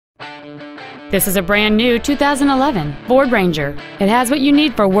This is a brand new 2011 Ford Ranger. It has what you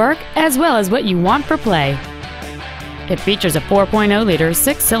need for work as well as what you want for play. It features a 4.0-liter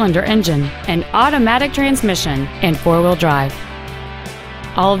six-cylinder engine, an automatic transmission, and four-wheel drive.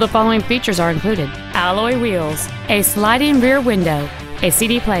 All of the following features are included: alloy wheels, a sliding rear window, a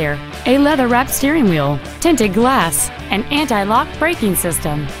CD player, a leather-wrapped steering wheel, tinted glass, an anti-lock braking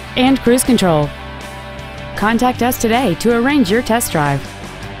system, and cruise control. Contact us today to arrange your test drive.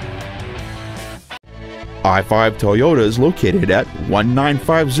 I-5 Toyota is located at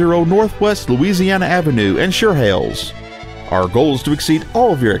 1950 Northwest Louisiana Avenue in Chehalis. Our goal is to exceed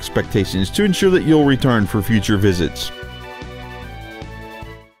all of your expectations to ensure that you'll return for future visits.